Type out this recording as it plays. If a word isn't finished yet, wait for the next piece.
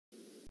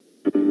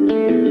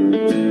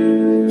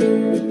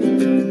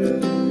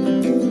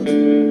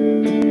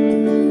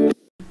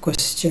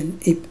Question: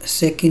 if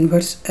sec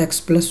inverse x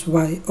plus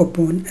y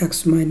upon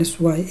x minus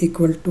y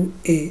equal to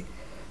a,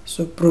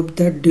 so prove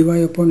that dy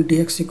upon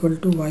dx equal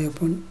to y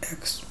upon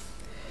x.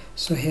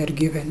 So here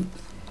given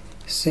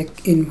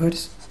sec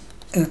inverse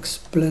x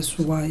plus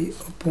y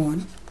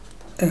upon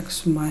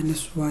x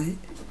minus y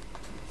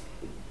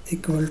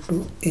equal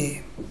to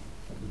a.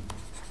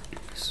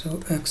 So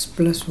x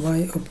plus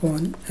y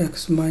upon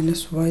x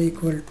minus y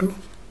equal to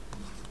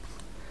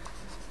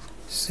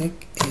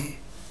sec a.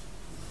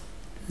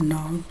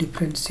 Now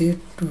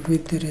differentiate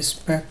with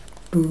respect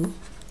to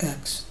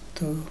x.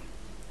 तो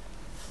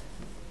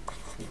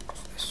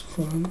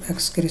इसको हम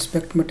x के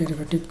respect में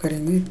derivative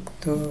करेंगे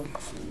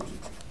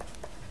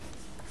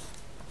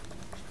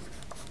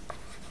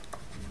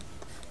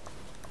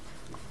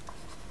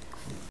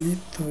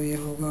तो ये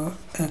होगा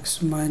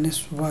x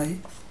minus Y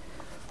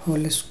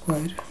whole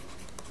square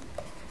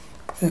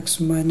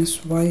x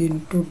minus Y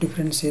into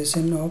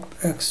differentiation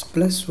of x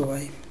plus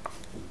Y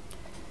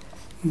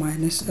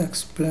minus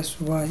x plus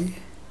Y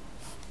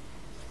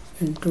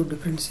into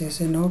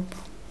differentiation of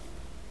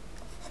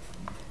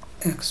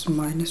x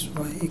minus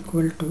Y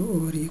equal to,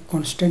 और ये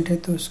कांस्टेंट है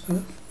तो उसका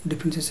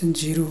डिफ्रेंशिएशन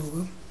 0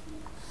 होगा.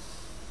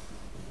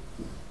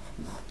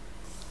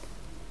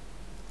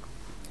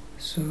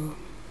 सो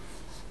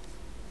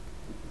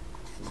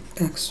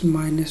x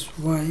माइनस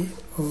वाई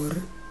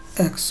और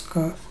x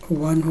का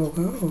 1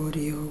 होगा और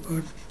ये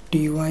होगा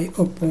dy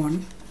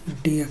upon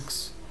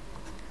dx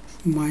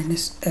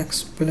minus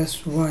x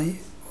plus Y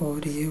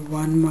और ये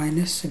 1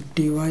 minus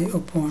dy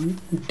upon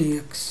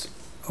dx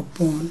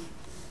upon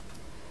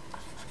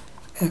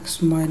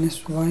x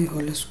minus Y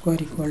whole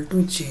square equal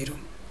to 0.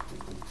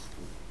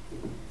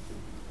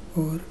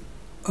 और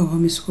अब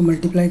हम इसको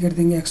मल्टीप्लाई कर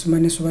देंगे x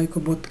माइनस वाई को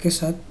बोथ के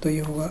साथ, तो ये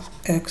होगा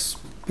x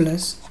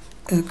plus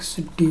x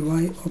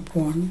dy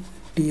upon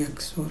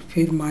dx और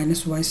फिर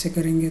माइनस y से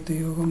करेंगे तो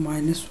ये होगा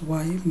minus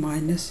y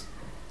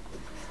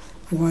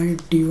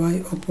dy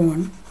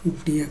upon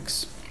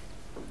dx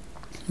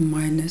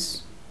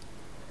minus,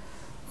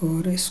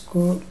 और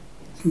इसको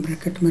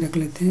ब्रैकेट में रख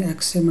लेते हैं.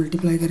 x से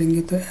मल्टीप्लाई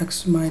करेंगे तो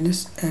x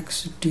minus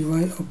x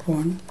dy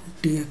upon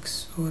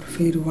dx और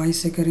फिर y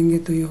से करेंगे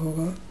तो ये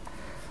होगा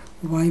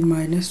y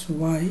minus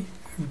y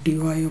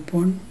dy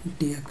upon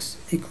dx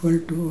equal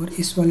to, और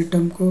इस वाले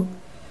टर्म को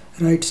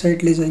राइट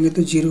साइड ले जाएंगे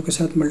तो 0 के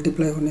साथ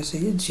मल्टीप्लाई होने से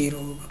ये 0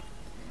 होगा.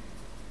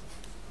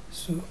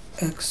 सो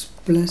x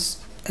plus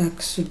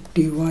x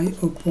dy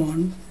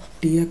upon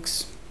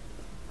dx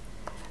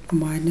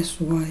minus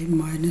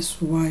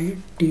y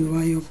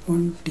dy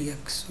upon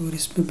dx, और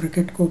इसमें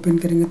ब्रैकेट को ओपन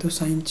करेंगे तो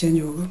साइन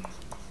चेंज होगा.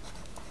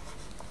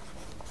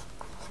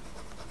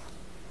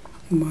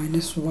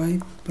 Minus y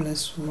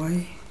plus y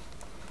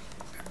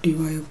dy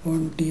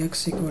upon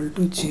dx equal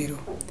to 0.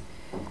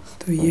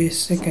 तो ये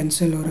इससे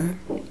कैंसिल हो रहा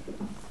है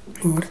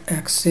और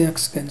x से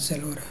x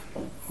कैंसिल हो रहा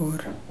है, और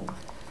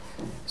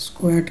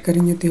इसको ऐड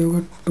करेंगे तो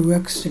होगा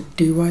 2x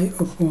dy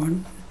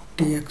अपॉन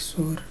dx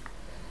और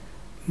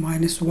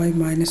माइनस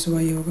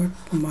y होगा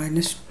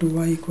minus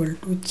 2y equal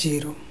to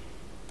 0.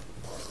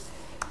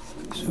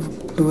 So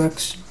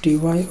 2x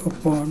dy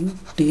upon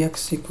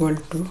dx equal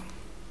to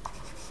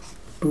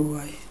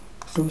 2y,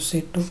 2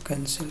 से 2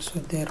 cancel. So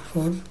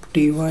therefore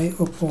dy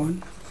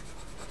upon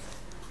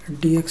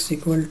dx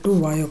equal to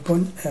y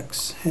upon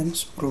x,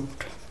 hence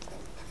proved.